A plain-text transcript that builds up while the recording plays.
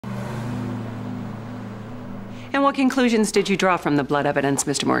And what conclusions did you draw from the blood evidence,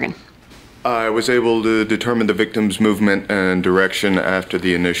 Mr. Morgan? I was able to determine the victim's movement and direction after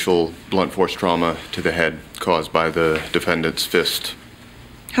the initial blunt force trauma to the head caused by the defendant's fist.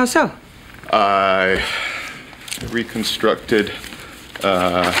 How so? I reconstructed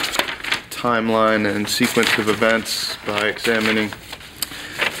a timeline and sequence of events by examining.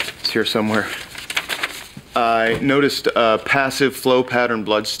 It's here somewhere. I noticed a passive flow pattern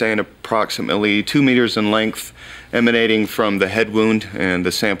blood stain approximately 2 meters in length emanating from the head wound, and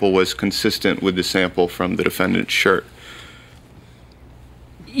the sample was consistent with the sample from the defendant's shirt.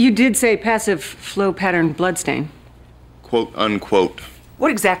 You did say passive flow pattern bloodstain. Quote, unquote.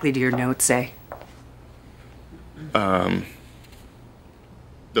 What exactly do your notes say? The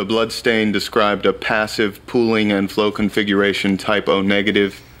blood stain described a passive pooling and flow configuration type O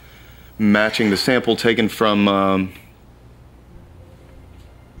negative, matching the sample taken from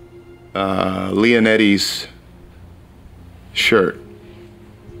Leonetti's shirt.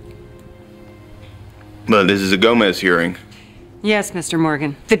 But this is a Gomez hearing. Yes, Mr.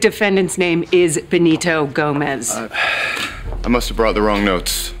 Morgan. The defendant's name is Benito Gomez. I must have brought the wrong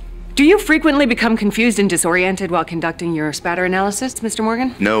notes. Do you frequently become confused and disoriented while conducting your spatter analysis, Mr.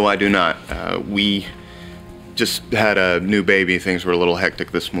 Morgan? No, I do not. We just had a new baby. Things were a little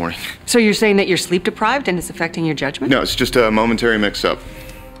hectic this morning. So you're saying that you're sleep deprived and it's affecting your judgment? No, it's just a momentary mix-up.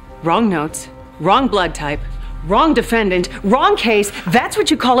 Wrong notes, wrong blood type, wrong defendant, wrong case. That's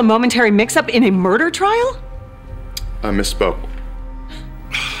what you call a momentary mix-up in a murder trial? I misspoke.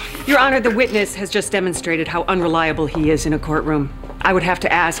 Your Honor, the witness has just demonstrated how unreliable he is in a courtroom. I would have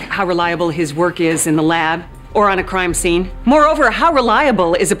to ask how reliable his work is in the lab or on a crime scene. Moreover, how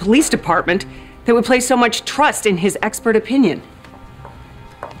reliable is a police department that would place so much trust in his expert opinion?